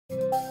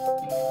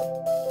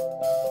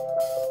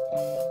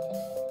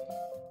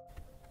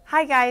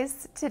Hi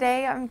guys,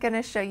 today I'm going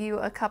to show you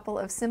a couple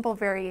of simple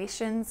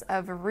variations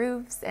of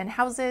roofs and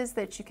houses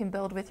that you can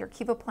build with your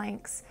KEVA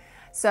planks.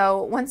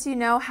 So once you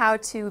know how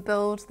to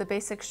build the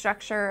basic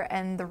structure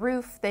and the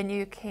roof, then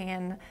you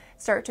can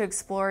start to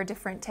explore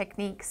different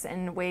techniques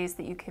and ways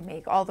that you can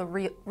make all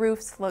the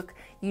roofs look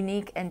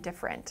unique and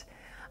different.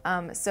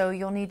 So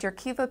you'll need your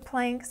KEVA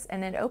planks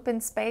and an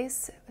open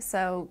space,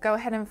 so go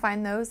ahead and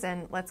find those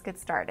and let's get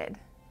started.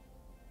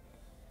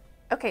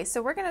 Okay,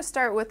 so we're going to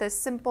start with a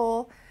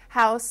simple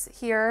house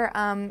here.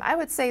 I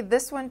would say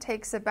this one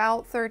takes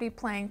about 30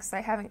 planks.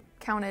 I haven't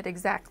counted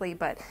exactly,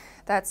 but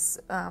that's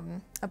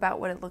about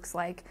what it looks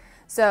like.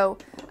 So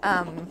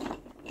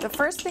the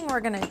first thing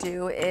we're going to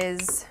do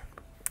is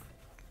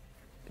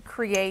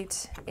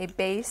create a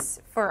base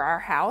for our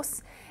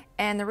house.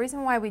 And the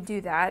reason why we do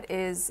that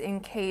is in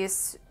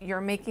case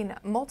you're making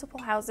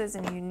multiple houses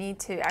and you need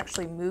to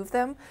actually move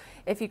them.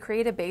 If you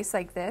create a base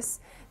like this,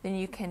 then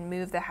you can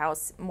move the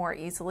house more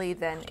easily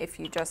than if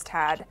you just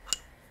had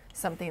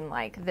something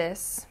like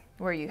this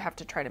where you have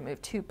to try to move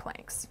 2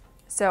 planks.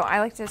 So I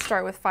like to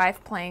start with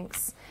 5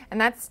 planks, and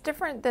that's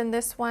different than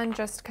this one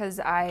just because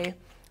I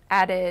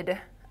added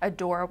a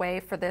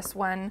doorway for this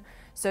one.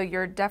 So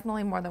you're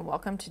definitely more than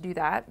welcome to do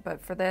that,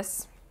 but for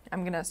this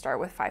I'm going to start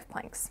with 5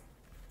 planks.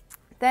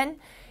 Then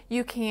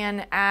you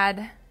can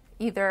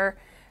either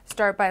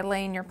start by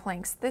laying your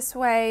planks this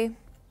way,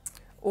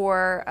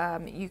 or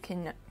you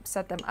can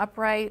set them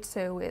upright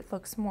so it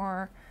looks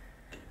more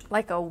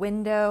like a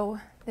window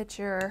that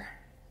you're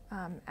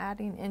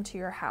adding into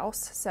your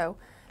house. So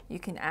you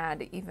can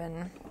add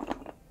even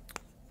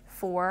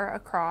 4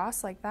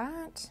 across like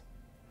that.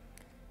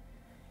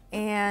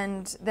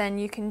 And then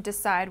you can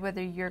decide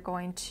whether you're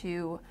going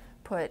to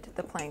put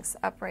the planks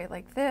upright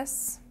like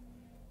this,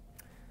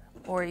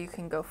 or you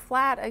can go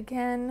flat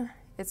again.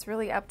 It's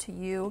really up to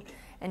you.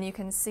 And you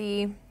can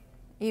see,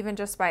 even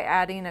just by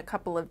adding a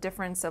couple of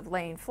difference of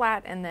laying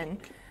flat and then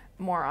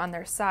more on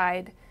their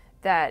side,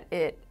 that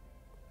it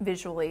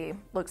visually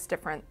looks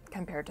different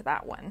compared to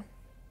that one.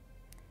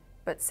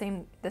 But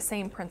the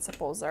same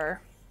principles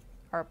are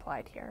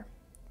applied here.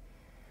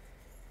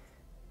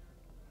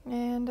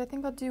 And I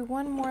think I'll do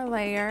one more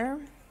layer,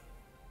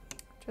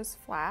 just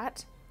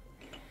flat.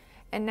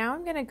 And now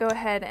I'm going to go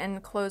ahead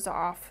and close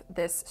off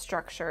this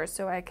structure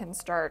so I can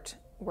start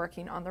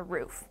working on the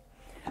roof.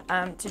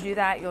 To do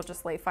that, you'll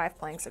just lay 5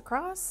 planks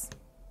across.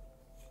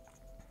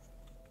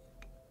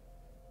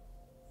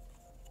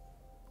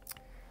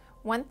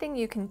 One thing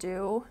you can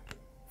do,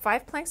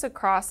 5 planks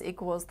across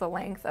equals the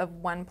length of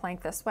 1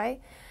 plank this way,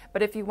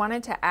 but if you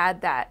wanted to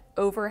add that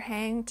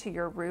overhang to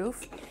your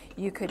roof,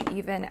 you could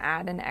even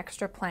add an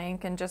extra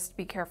plank, and just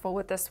be careful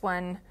with this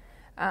one.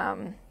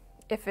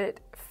 If it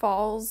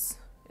falls,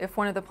 if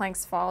one of the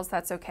planks falls,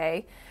 that's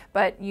okay,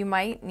 but you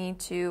might need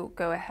to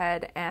go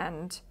ahead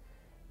and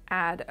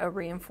add a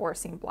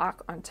reinforcing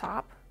block on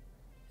top.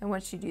 And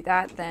once you do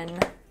that, then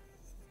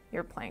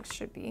your planks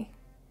should be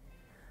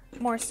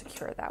more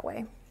secure that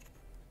way.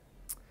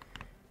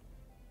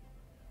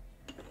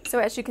 So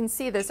as you can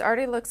see, this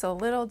already looks a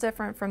little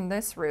different from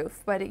this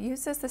roof, but it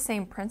uses the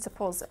same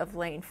principles of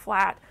laying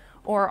flat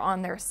or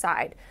on their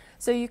side.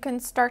 So you can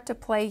start to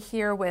play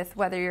here with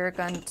whether you're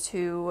going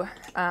to,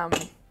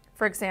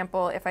 for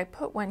example, if I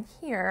put one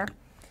here,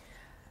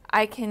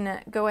 I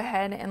can go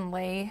ahead and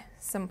lay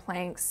some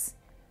planks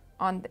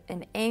on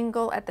an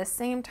angle at the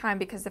same time,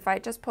 because if I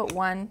just put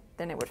one,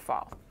 then it would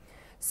fall.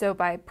 So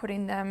by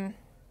putting them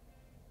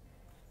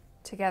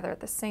together at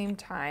the same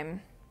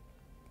time,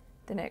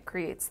 then it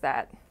creates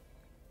that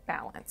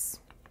balance.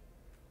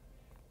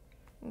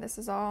 And this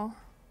is all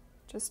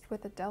just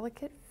with a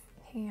delicate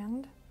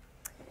hand.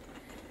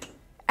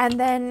 And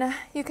then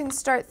you can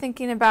start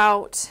thinking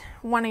about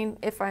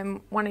if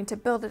I'm wanting to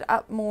build it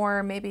up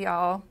more, maybe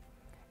I'll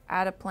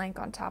add a plank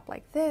on top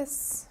like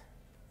this,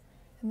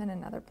 and then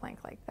another plank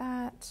like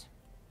that.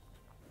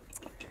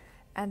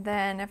 And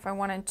then if I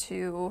wanted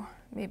to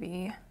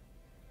maybe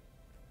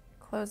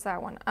close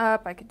that one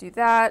up, I could do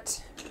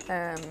that.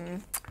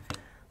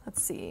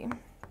 Let's see.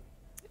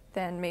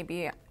 Then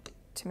maybe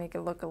to make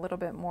it look a little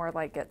bit more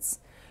like it's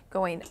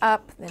going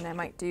up, then I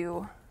might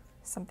do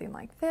something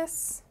like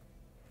this.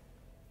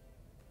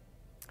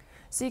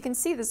 So you can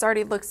see this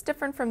already looks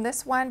different from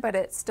this one, but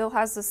it still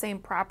has the same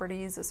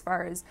properties as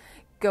far as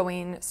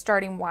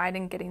starting wide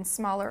and getting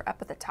smaller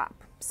up at the top.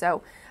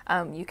 So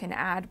you can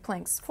add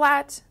planks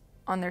flat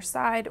on their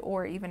side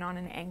or even on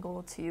an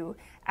angle to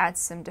add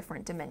some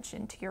different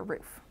dimension to your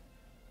roof.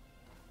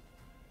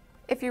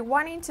 If you're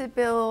wanting to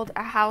build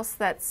a house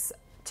that's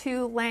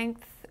 2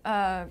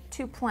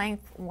 plank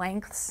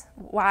lengths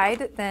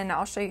wide, then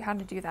I'll show you how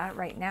to do that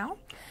right now.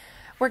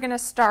 We're going to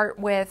start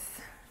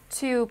with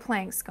 2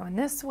 planks going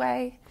this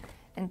way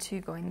and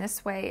 2 going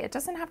this way. It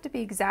doesn't have to be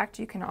exact.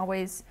 You can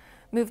always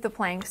move the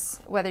planks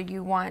whether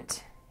you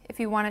want. If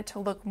you want it to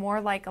look more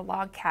like a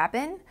log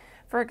cabin,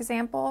 for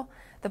example,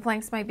 the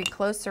planks might be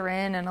closer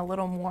in and a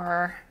little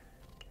more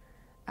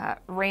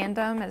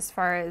random as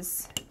far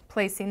as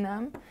placing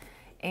them.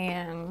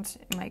 and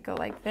it might go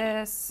like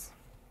this.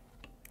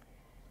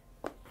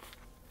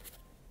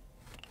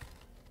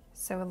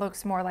 So it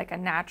looks more like a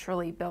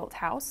naturally built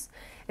house.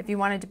 If you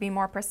wanted to be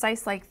more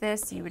precise like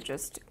this, you would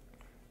just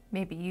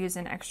maybe use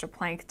an extra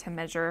plank to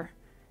measure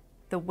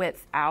the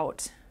width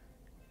out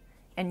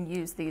and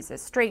use these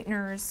as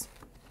straighteners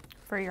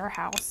for your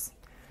house.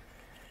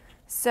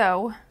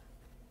 So,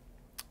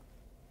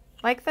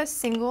 like the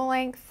single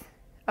length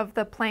of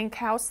the plank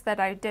house that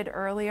I did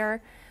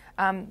earlier,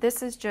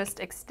 this is just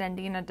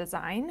extending a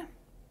design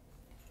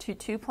to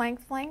 2 plank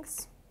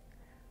lengths.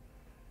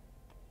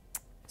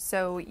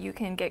 So you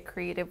can get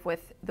creative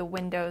with the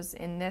windows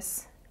in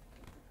this,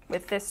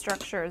 with this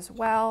structure as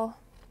well.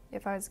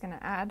 If I was going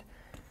to add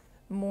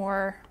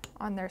more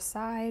on their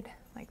side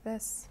like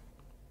this.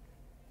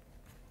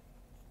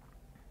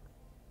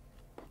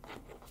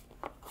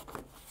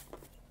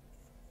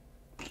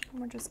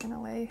 We're just going to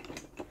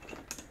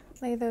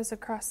lay those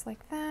across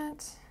like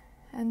that.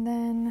 And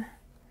then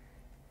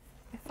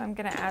if I'm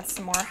going to add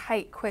some more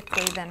height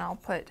quickly, then I'll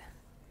put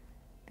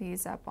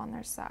these up on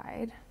their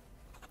side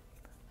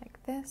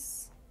like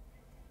this.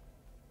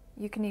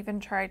 You can even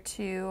try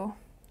to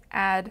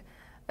add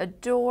a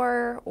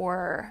door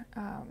or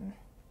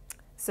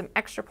some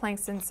extra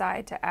planks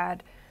inside to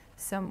add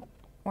some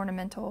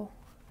ornamental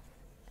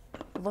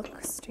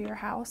looks to your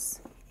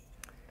house.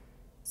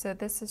 So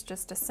this is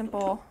just a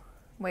simple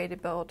way to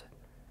build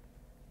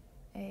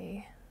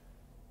a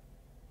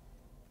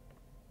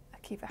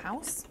KEVA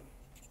house.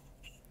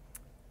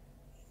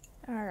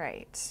 All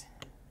right,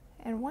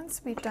 and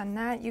once we've done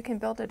that, you can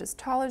build it as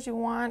tall as you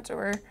want,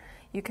 or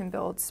you can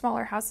build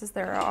smaller houses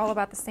that are all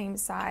about the same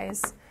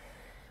size.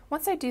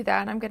 Once I do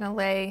that, I'm going to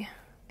lay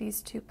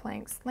these 2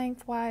 planks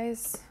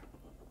lengthwise,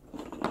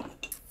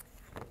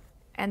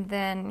 and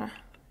then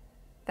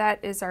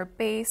that is our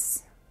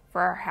base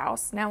for our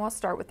house. Now I'll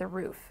start with the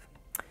roof.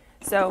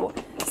 So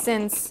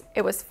since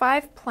it was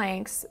 5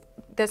 planks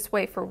this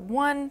way for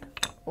 1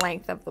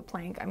 length of the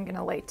plank, I'm going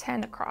to lay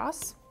 10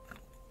 across.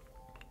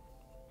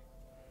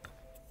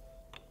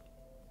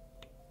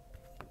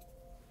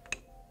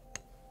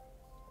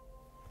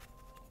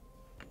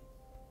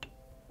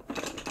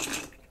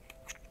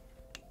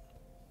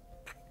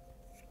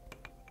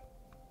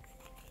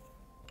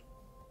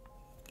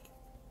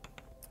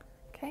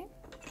 Okay.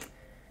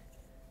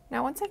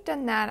 Now once I've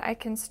done that, I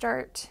can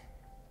start.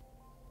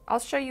 I'll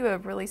show you a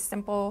really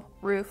simple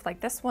roof like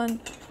this one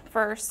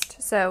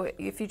first. So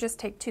if you just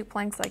take 2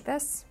 planks like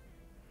this,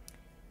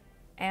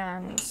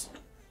 and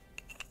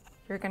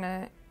you're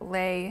gonna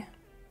lay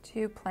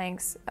 2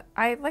 planks.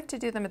 I like to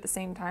do them at the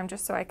same time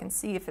just so I can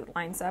see if it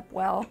lines up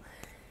well.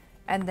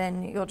 And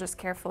then you'll just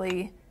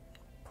carefully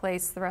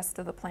place the rest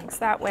of the planks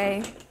that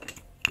way.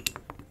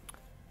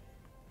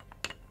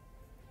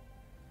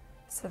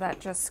 So that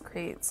just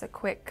creates a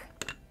quick,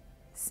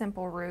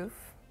 simple roof.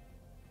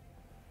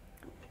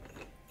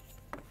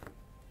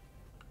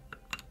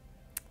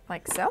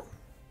 Like so.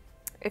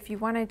 If you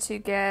wanted to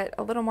get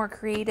a little more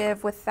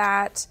creative with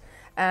that,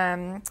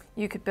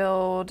 you could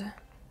build,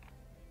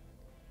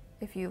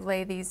 if you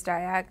lay these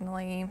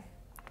diagonally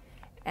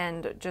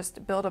and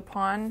just build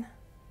upon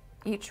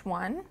each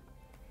one,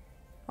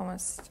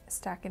 almost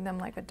stacking them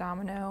like a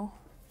domino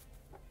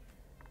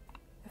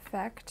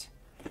effect.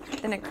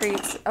 Then it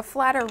creates a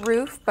flatter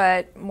roof,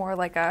 but more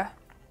like a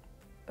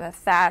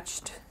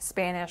thatched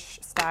Spanish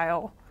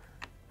style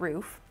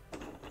roof.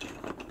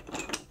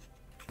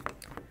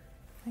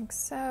 Like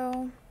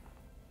so,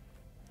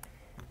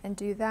 and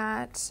do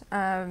that.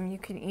 You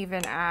can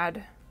even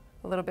add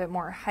a little bit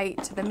more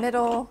height to the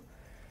middle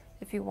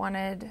if you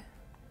wanted,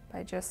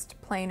 by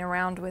just playing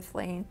around with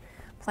laying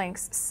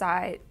planks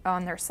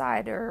on their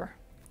side or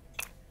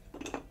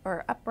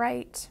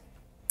upright.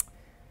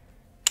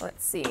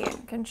 Let's see, I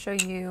can show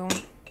you.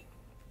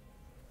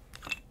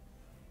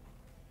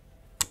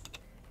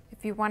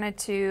 If you wanted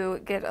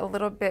to get a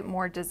little bit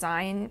more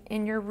design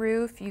in your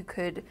roof, you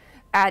could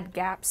add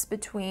gaps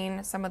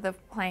between some of the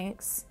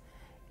planks.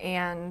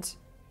 And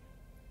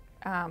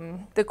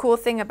the cool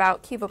thing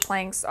about KEVA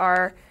planks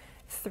are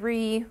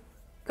 3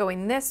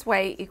 going this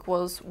way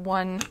equals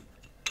 1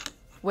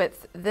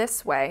 width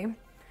this way.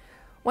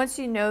 Once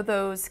you know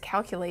those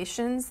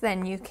calculations,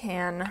 then you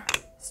can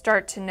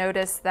start to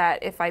notice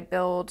that if I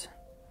build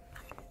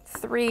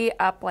 3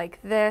 up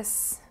like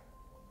this,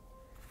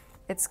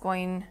 it's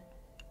going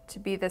to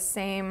be the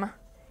same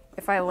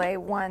if I lay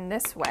 1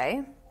 this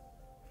way.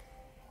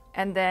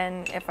 And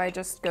then if I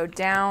just go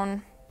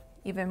down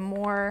even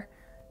more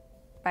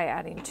by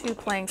adding 2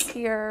 planks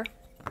here,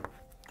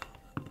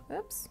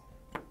 oops,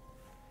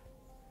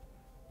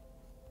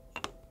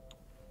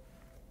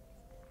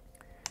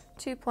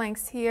 2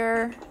 planks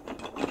here,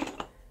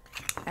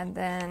 and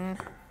then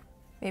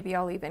maybe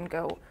I'll even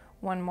go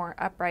 1 more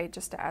upright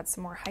just to add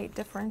some more height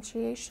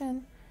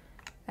differentiation,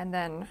 and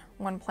then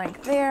 1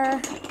 plank there.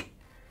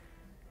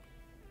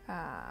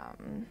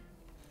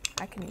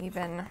 I can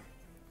even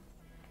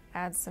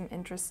add some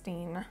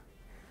interesting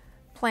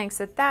planks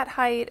at that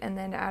height, and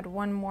then add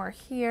 1 more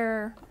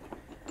here,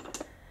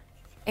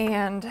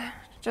 and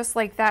just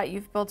like that,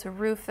 you've built a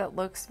roof that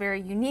looks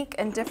very unique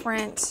and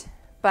different,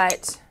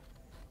 but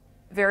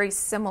very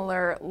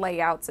similar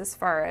layouts as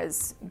far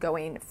as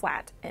going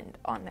flat and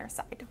on their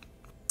side.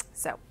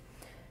 So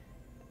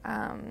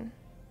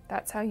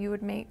that's how you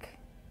would make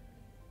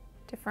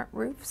different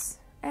roofs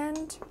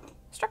and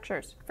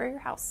structures for your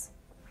house.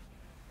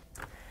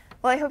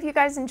 Well, I hope you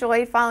guys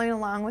enjoyed following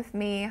along with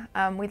me.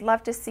 We'd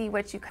love to see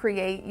what you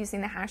create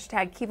using the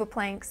hashtag KEVA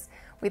planks.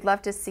 We'd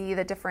love to see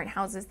the different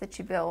houses that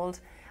you build.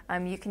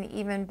 You can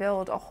even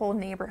build a whole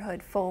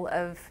neighborhood full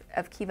of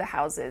KEVA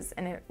houses,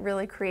 and it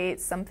really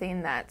creates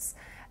something that's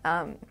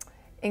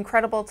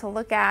incredible to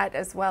look at,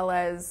 as well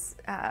as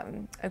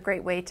a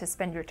great way to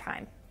spend your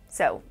time.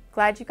 So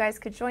glad you guys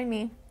could join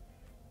me.